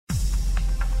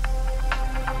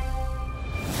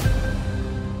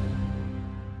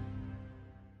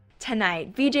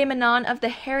Tonight, Vijay Menon of the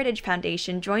Heritage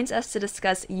Foundation joins us to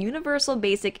discuss universal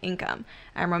basic income.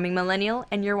 I'm roaming Millennial,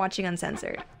 and you're watching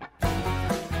Uncensored.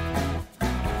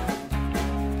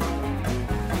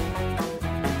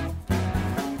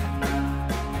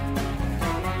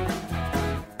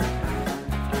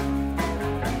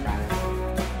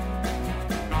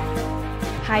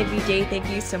 Hi, Vijay. Thank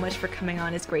you so much for coming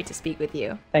on. It's great to speak with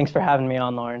you. Thanks for having me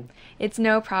on, Lauren. It's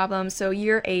no problem. So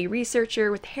you're a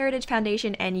researcher with Heritage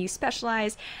Foundation, and you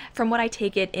specialize, from what I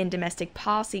take it, in domestic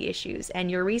policy issues. And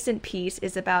your recent piece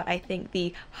is about, I think,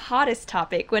 the hottest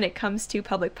topic when it comes to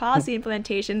public policy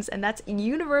implementations, and that's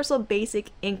universal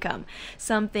basic income,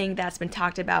 something that's been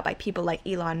talked about by people like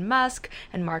Elon Musk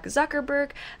and Mark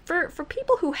Zuckerberg. For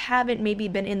people who haven't maybe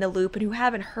been in the loop and who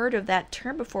haven't heard of that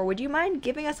term before, would you mind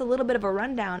giving us a little bit of a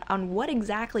rundown on what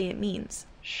exactly it means?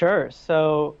 Sure.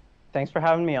 So thanks for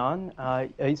having me on.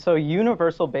 So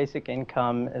universal basic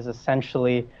income is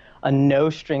essentially a no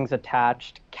strings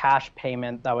attached cash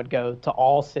payment that would go to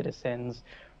all citizens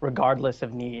regardless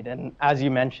of need. And as you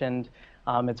mentioned,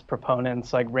 its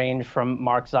proponents range from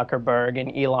Mark Zuckerberg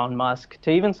and Elon Musk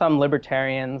to even some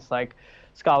libertarians like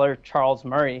scholar Charles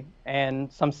Murray. And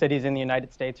some cities in the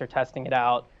United States are testing it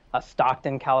out.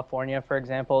 Stockton, California, for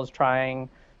example, is trying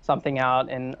something out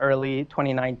in early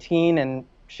 2019, and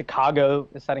Chicago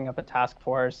is setting up a task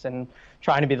force and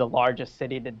trying to be the largest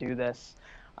city to do this.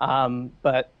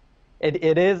 But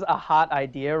it is a hot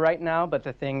idea right now, but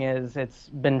the thing is, it's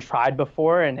been tried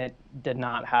before and it did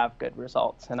not have good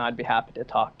results, and I'd be happy to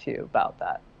talk to you about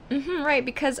that. Right,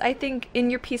 because I think in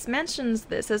your piece mentions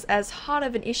this as hot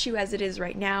of an issue as it is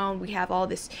right now. We have all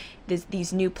these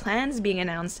new plans being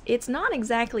announced. It's not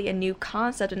exactly a new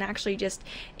concept, and actually just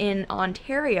in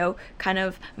Ontario, kind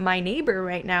of my neighbor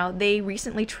right now, they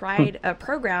recently tried a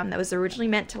program that was originally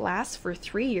meant to last for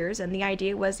 3 years, and the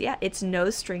idea was, it's no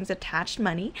strings attached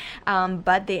money,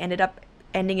 but they ended up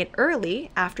ending it early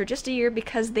after just a year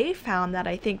because they found that,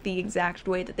 I think the exact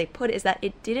way that they put it is that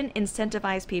it didn't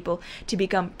incentivize people to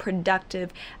become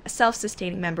productive,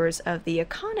 self-sustaining members of the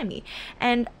economy.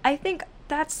 And I think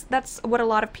that's what a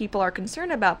lot of people are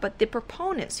concerned about. But the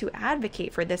proponents who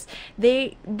advocate for this,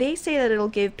 they say that it'll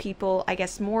give people, I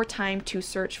guess, more time to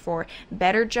search for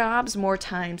better jobs, more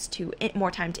time to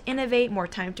innovate, more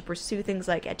time to pursue things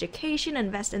like education,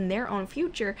 invest in their own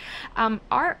future.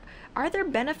 Are there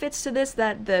benefits to this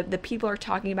that the people are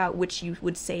talking about, which you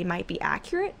would say might be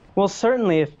accurate? Well,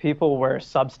 certainly if people were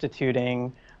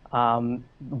substituting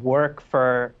work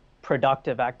for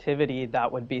productive activity, that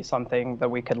would be something that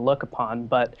we could look upon.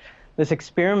 But this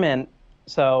experiment,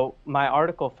 so my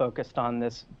article focused on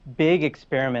this big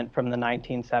experiment from the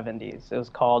 1970s. It was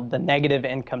called the negative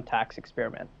income tax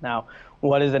experiment. Now,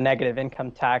 what is a negative income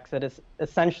tax? It is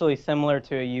essentially similar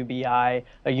to a UBI,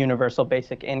 a universal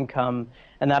basic income,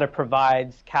 and that it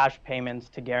provides cash payments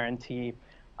to guarantee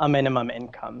a minimum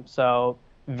income. So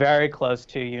very close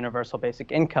to universal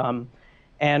basic income.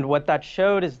 And what that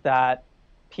showed is that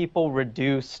people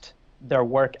reduced their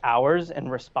work hours in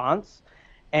response.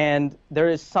 And there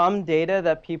is some data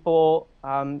that people,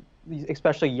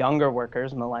 especially younger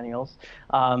workers, millennials,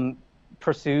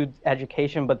 pursued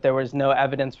education, but there was no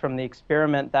evidence from the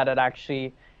experiment that it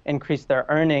actually increased their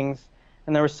earnings.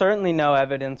 And there was certainly no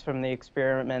evidence from the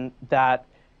experiment that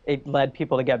it led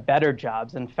people to get better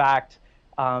jobs. In fact,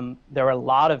 there were a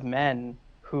lot of men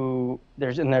who,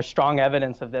 there's strong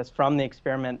evidence of this from the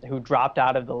experiment, who dropped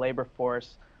out of the labor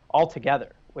force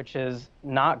altogether, which is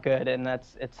not good, and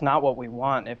it's not what we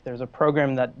want. If there's a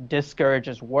program that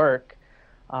discourages work,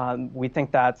 we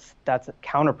think that's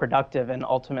counterproductive and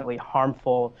ultimately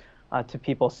harmful to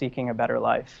people seeking a better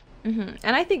life. And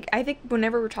I think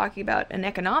whenever we're talking about an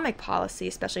economic policy,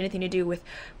 especially anything to do with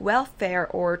welfare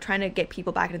or trying to get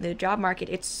people back into the job market,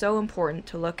 it's so important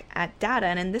to look at data.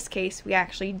 And in this case, we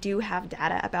actually do have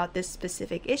data about this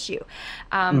specific issue.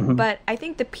 But I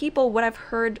think what I've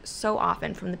heard so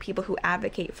often from the people who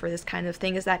advocate for this kind of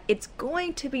thing is that it's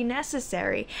going to be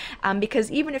necessary,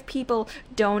 because even if people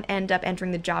don't end up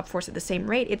entering the job force at the same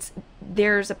rate,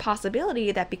 there's a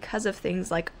possibility that because of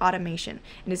things like automation,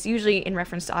 and it's usually in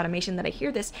reference to automation that I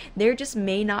hear this, there just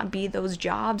may not be those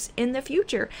jobs in the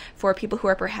future for people who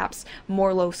are perhaps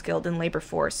more low-skilled in labor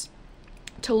force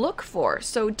to look for.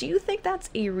 So do you think that's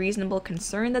a reasonable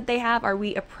concern that they have? Are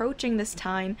we approaching this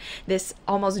time, this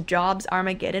almost jobs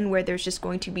Armageddon, where there's just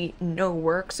going to be no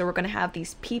work? So we're going to have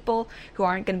these people who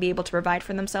aren't going to be able to provide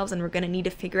for themselves, and we're going to need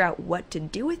to figure out what to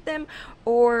do with them?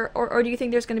 Or do you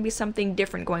think there's going to be something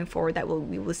different going forward that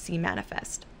we will see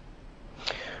manifest?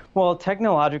 Well,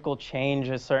 technological change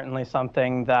is certainly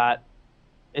something that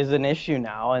is an issue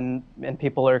now, and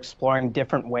people are exploring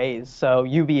different ways. So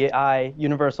UBI,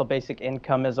 Universal Basic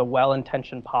Income, is a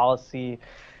well-intentioned policy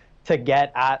to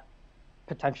get at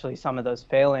potentially some of those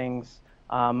failings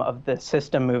of the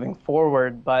system moving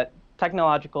forward. But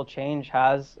technological change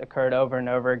has occurred over and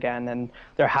over again, and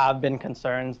there have been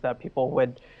concerns that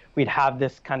we'd have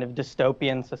this kind of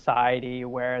dystopian society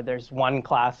where there's one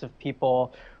class of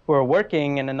people who are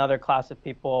working and another class of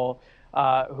people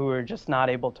who are just not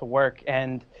able to work.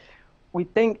 And we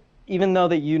think even though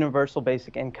the universal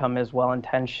basic income is well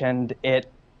intentioned,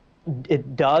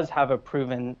 it does have a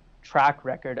proven track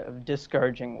record of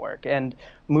discouraging work. And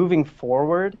moving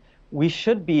forward, we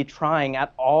should be trying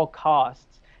at all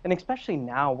costs, and especially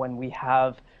now when we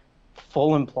have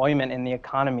full employment in the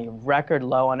economy, record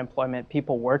low unemployment,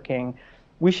 people working,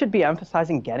 we should be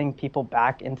emphasizing getting people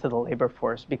back into the labor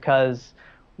force, because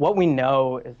what we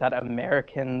know is that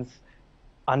Americans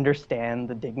understand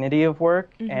the dignity of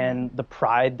work and the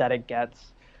pride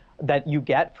that you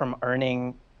get from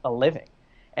earning a living.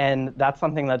 And that's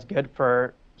something that's good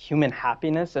for human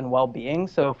happiness and well-being.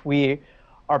 So if we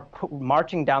are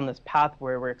marching down this path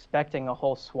where we're expecting a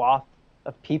whole swath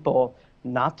of people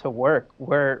not to work,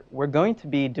 we're going to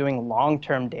be doing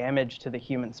long-term damage to the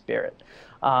human spirit.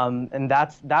 And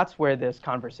that's where this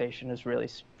conversation is really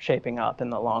shaping up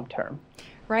in the long term.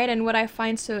 Right, and what I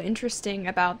find so interesting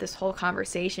about this whole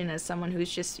conversation as someone who's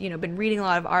just, been reading a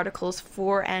lot of articles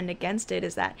for and against it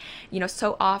is that,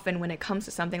 so often when it comes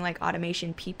to something like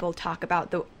automation, people talk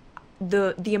about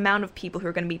the amount of people who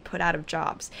are going to be put out of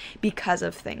jobs because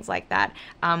of things like that.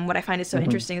 What I find is so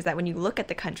interesting is that when you look at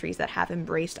the countries that have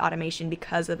embraced automation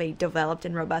because of a developed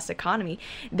and robust economy,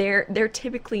 they're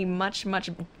typically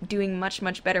doing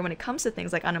much better when it comes to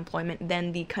things like unemployment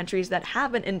than the countries that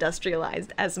haven't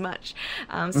industrialized as much.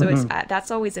 So that's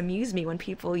always amused me when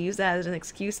people use that as an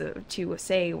excuse to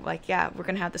say, like, yeah, we're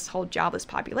going to have this whole jobless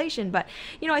population. But,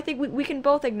 I think we can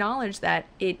both acknowledge that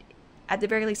it at the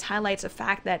very least highlights the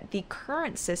fact that the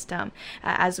current system,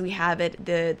 as we have it,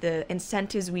 the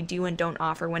incentives we do and don't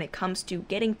offer when it comes to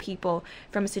getting people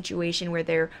from a situation where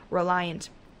they're reliant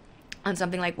on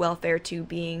something like welfare to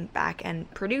being back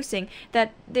and producing,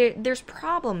 that there's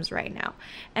problems right now.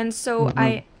 And so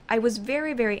I was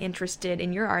very, very interested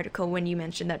in your article when you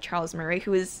mentioned that Charles Murray,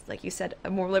 who is, like you said, a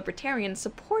more libertarian,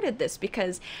 supported this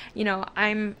because,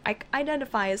 I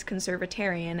identify as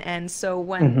conservatarian. And so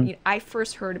when I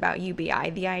first heard about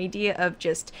UBI, the idea of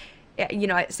just,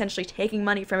 essentially taking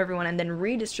money from everyone and then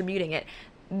redistributing it,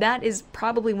 that is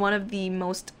probably one of the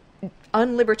most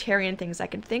unlibertarian things I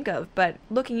can think of. But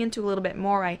looking into a little bit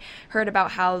more, I heard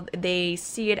about how they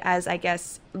see it as, I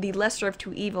guess, the lesser of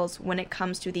two evils when it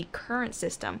comes to the current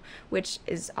system, which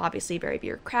is obviously very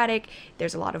bureaucratic.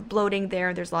 There's a lot of bloating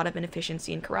there's a lot of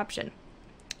inefficiency and corruption.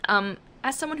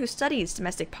 As someone who studies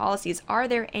domestic policies, are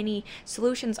there any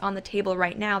solutions on the table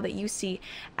right now that you see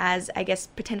as, I guess,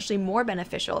 potentially more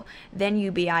beneficial than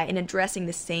UBI in addressing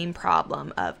the same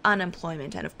problem of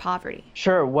unemployment and of poverty?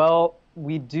 Sure. Well,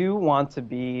 we do want to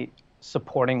be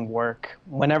supporting work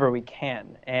whenever we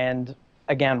can. And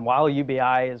again, while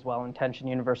UBI is well-intentioned,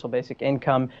 universal basic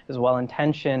income is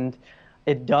well-intentioned,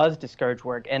 it does discourage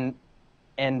work.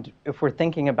 And if we're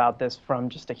thinking about this from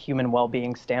just a human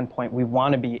well-being standpoint, we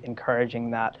want to be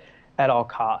encouraging that at all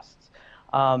costs.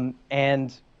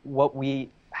 And what we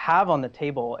have on the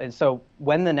table is, so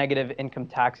when the negative income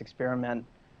tax experiment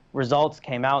results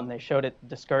came out and they showed it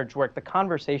discouraged work, the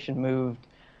conversation moved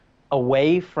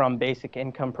away from basic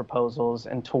income proposals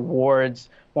and towards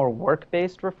more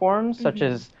work-based reforms, such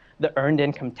as the earned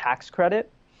income tax credit,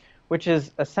 which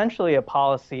is essentially a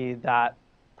policy that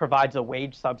provides a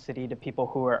wage subsidy to people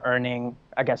who are earning,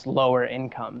 I guess, lower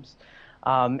incomes.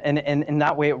 And in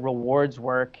that way, it rewards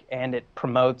work and it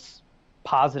promotes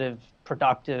positive,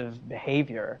 productive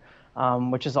behavior,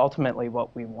 which is ultimately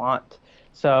what we want.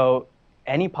 So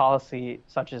any policy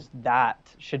such as that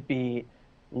should be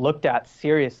looked at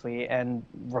seriously and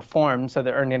reformed. So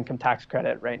the earned income tax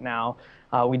credit right now,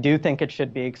 we do think it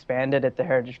should be expanded at the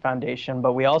Heritage Foundation,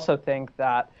 but we also think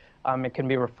that it can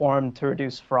be reformed to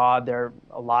reduce fraud.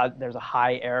 There's a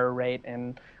high error rate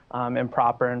in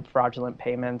improper and fraudulent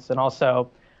payments, and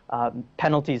also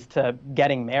penalties to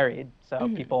getting married. So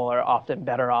people are often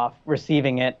better off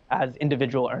receiving it as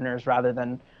individual earners rather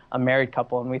than a married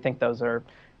couple, and we think those are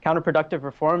counterproductive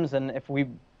reforms. And if we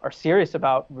are serious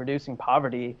about reducing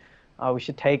poverty, we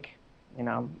should take,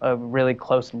 a really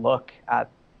close look at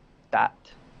that.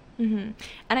 And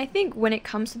I think when it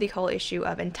comes to the whole issue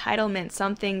of entitlement,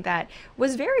 something that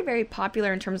was very, very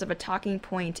popular in terms of a talking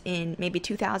point in maybe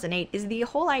 2008 is the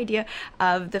whole idea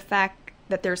of the fact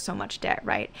that there's so much debt,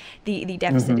 right? The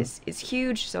deficit is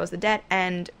huge, so is the debt.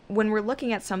 And when we're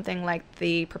looking at something like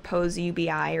the proposed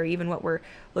UBI, or even what we're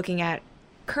looking at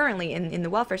currently in the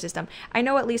welfare system, I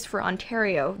know at least for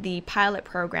Ontario, the pilot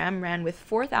program ran with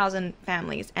 4,000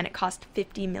 families, and it cost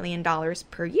 $50 million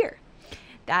per year.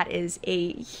 That is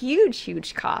a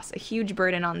huge cost, a huge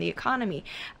burden on the economy.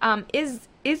 Is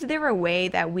there a way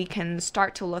that we can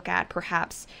start to look at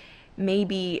perhaps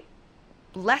maybe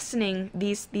lessening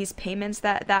these payments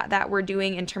that we're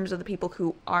doing in terms of the people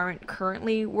who aren't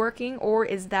currently working, or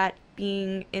is that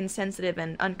being insensitive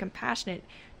and uncompassionate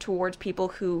towards people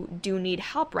who do need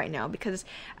help right now? Because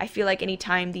I feel like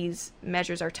anytime these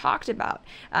measures are talked about,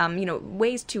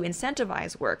 ways to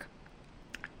incentivize work,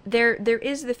 there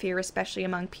is the fear, especially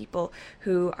among people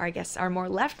who are, I guess, are more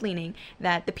left-leaning,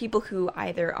 that the people who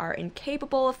either are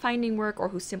incapable of finding work or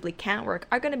who simply can't work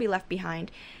are going to be left behind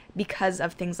because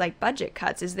of things like budget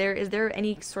cuts. Is there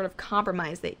any sort of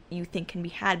compromise that you think can be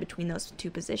had between those two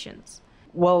positions?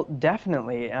 Well,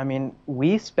 definitely. I mean,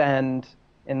 we spend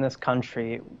in this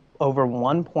country over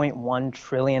 $1.1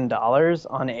 trillion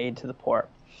on aid to the poor.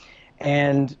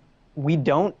 And we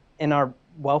don't, in our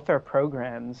welfare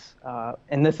programs,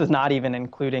 and this is not even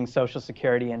including Social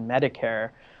Security and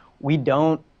Medicare, we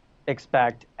don't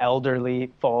expect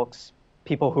elderly folks,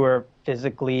 people who are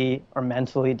physically or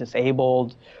mentally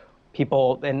disabled,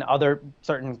 people and other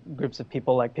certain groups of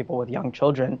people, like people with young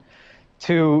children,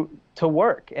 to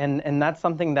work. And that's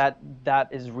something that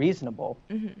is reasonable.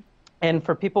 And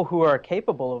for people who are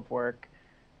capable of work,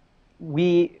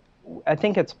 I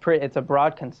think it's a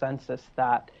broad consensus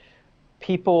that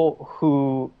people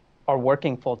who are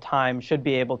working full time should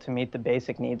be able to meet the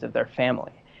basic needs of their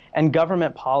family. And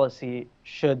government policy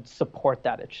should support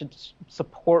that. It should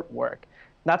support work.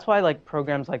 That's why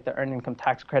programs like the Earned Income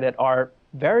Tax Credit are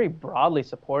very broadly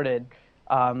supported,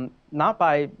 not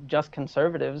by just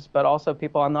conservatives, but also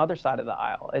people on the other side of the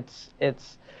aisle.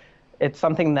 It's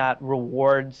something that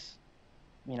rewards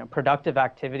productive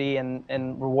activity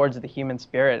and rewards the human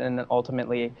spirit, and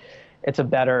ultimately it's a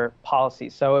better policy.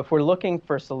 So if we're looking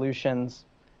for solutions,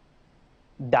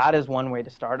 that is one way to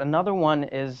start. Another one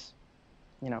is,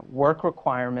 work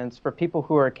requirements for people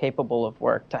who are capable of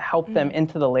work, to help them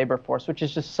into the labor force, which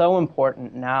is just so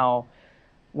important now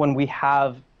when we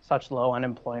have such low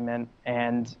unemployment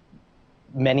and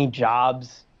many job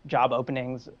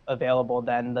openings available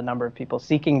than the number of people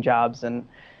seeking jobs and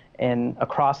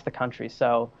across the country.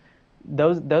 So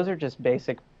those are just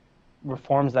basic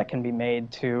reforms that can be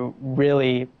made to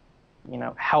really,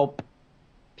 help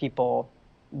people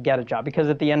get a job. Because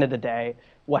at the end of the day,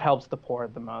 what helps the poor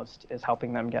the most is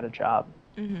helping them get a job.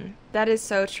 That is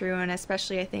so true, and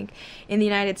especially I think in the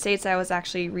United States, I was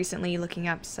actually recently looking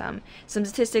up some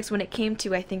statistics when it came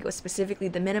to, I think it was specifically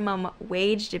the minimum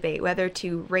wage debate, whether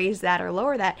to raise that or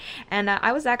lower that, and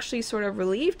I was actually sort of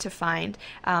relieved to find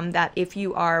that if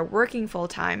you are working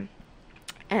full-time,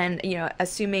 and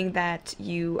assuming that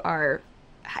you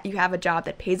have a job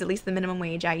that pays at least the minimum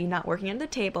wage, i.e. not working under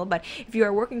the table, but if you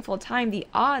are working full-time, the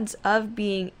odds of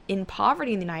being in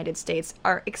poverty in the United States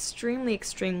are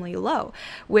extremely low,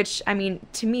 which, I mean,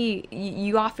 to me,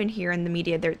 you often hear in the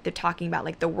media, they're talking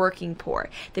about the working poor,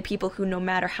 the people who no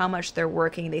matter how much they're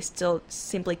working, they still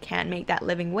simply can't make that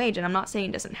living wage. And I'm not saying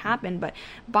it doesn't happen, but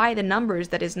by the numbers,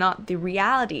 that is not the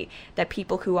reality that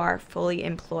people who are fully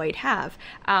employed have.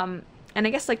 And I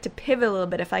guess to pivot a little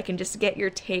bit, if I can just get your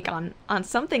take on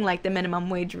something like the minimum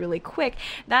wage really quick,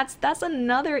 that's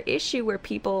another issue where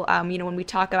people, when we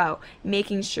talk about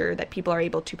making sure that people are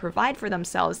able to provide for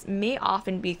themselves, may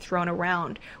often be thrown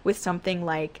around with something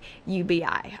like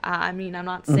UBI. I mean, I'm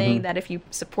not saying that if you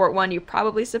support one, you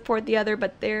probably support the other,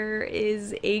 but there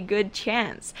is a good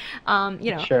chance.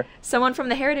 Sure. Someone from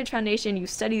the Heritage Foundation, you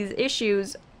study these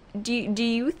issues. Do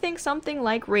you think something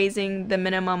like raising the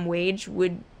minimum wage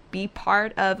would be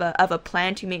part of a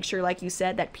plan to make sure, like you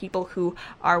said, that people who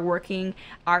are working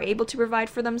are able to provide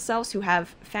for themselves, who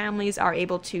have families are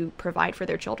able to provide for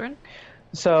their children?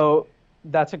 So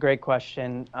that's a great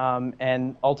question.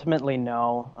 And ultimately,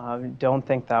 no, don't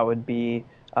think that would be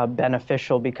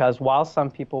beneficial, because while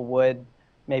some people would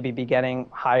maybe be getting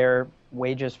higher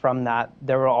wages from that,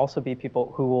 there will also be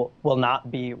people who will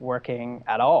not be working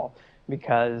at all,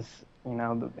 because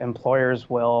the employers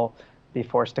will be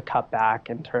forced to cut back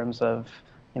in terms of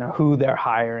who they're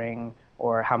hiring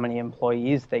or how many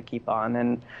employees they keep on.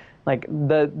 And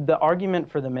the argument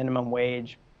for the minimum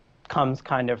wage comes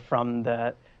kind of from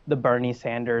the Bernie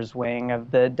Sanders wing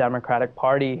of the Democratic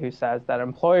Party, who says that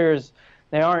employers,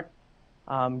 they aren't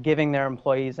giving their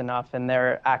employees enough, and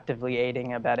they're actively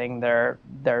aiding, abetting their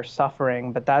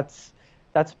suffering. But that's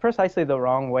that's precisely the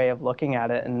wrong way of looking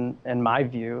at it in my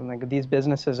view. Like, these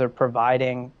businesses are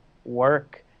providing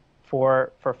work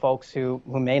for folks who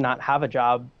may not have a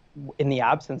job in the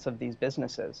absence of these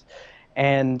businesses.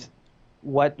 And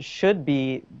what should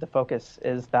be the focus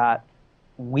is that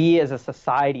we as a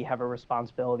society have a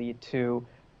responsibility to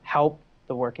help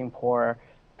the working poor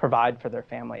provide for their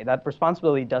family. That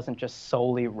responsibility doesn't just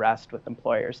solely rest with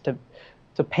employers.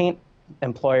 To paint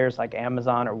employers like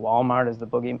Amazon or Walmart as the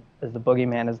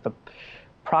boogeyman is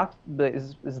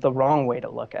the wrong way to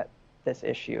look at this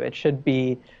issue. It should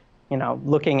be,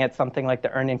 looking at something like the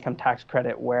earned income tax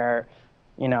credit, where,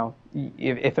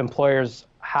 if employers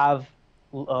have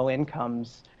low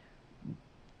incomes,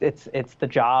 it's the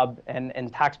job,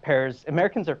 and taxpayers,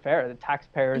 Americans are fair. The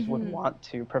taxpayers would want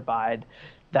to provide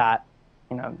that,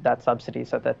 that subsidy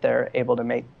so that they're able to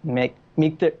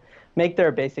make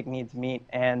their basic needs meet.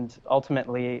 And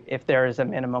ultimately, if there is a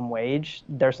minimum wage,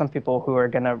 there's some people who are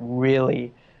going to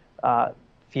really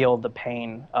feel the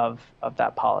pain of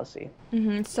that policy.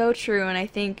 So true. And I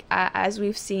think as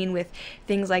we've seen with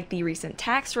things like the recent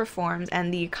tax reforms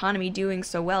and the economy doing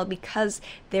so well, because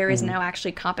there is now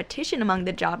actually competition among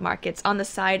the job markets on the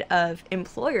side of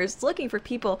employers looking for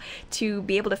people to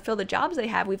be able to fill the jobs they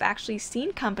have, we've actually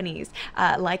seen companies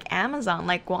like Amazon,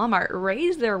 like Walmart,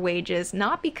 raise their wages,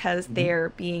 not because they're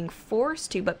being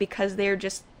forced to, but because they're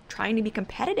just trying to be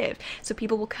competitive, so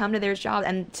people will come to their job.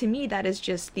 And to me, that is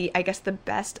just the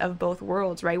best of both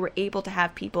worlds, right? We're able to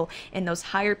have people in those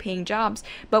higher paying jobs,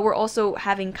 but we're also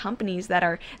having companies that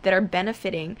are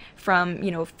benefiting from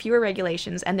fewer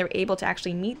regulations, and they're able to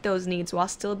actually meet those needs while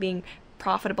still being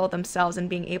profitable themselves and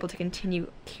being able to continue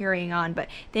carrying on. But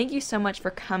thank you so much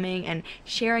for coming and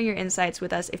sharing your insights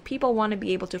with us. If people want to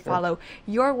be able to follow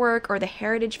your work or the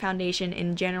Heritage Foundation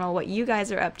in general, what you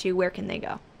guys are up to, where can they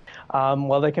go?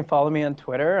 Well, they can follow me on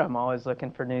Twitter. I'm always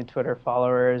looking for new Twitter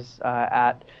followers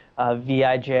at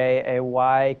Vijaykmen.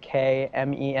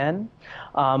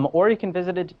 Or you can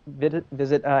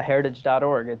visit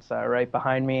heritage.org. It's right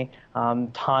behind me.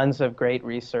 Tons of great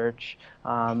research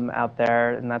out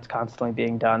there, and that's constantly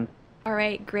being done. All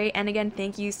right, great. And again,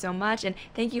 thank you so much, and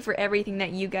thank you for everything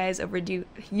that you guys over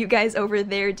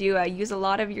there do. I use a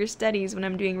lot of your studies when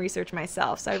I'm doing research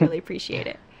myself, so I really appreciate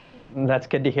it. That's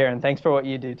good to hear, and thanks for what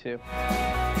you do too.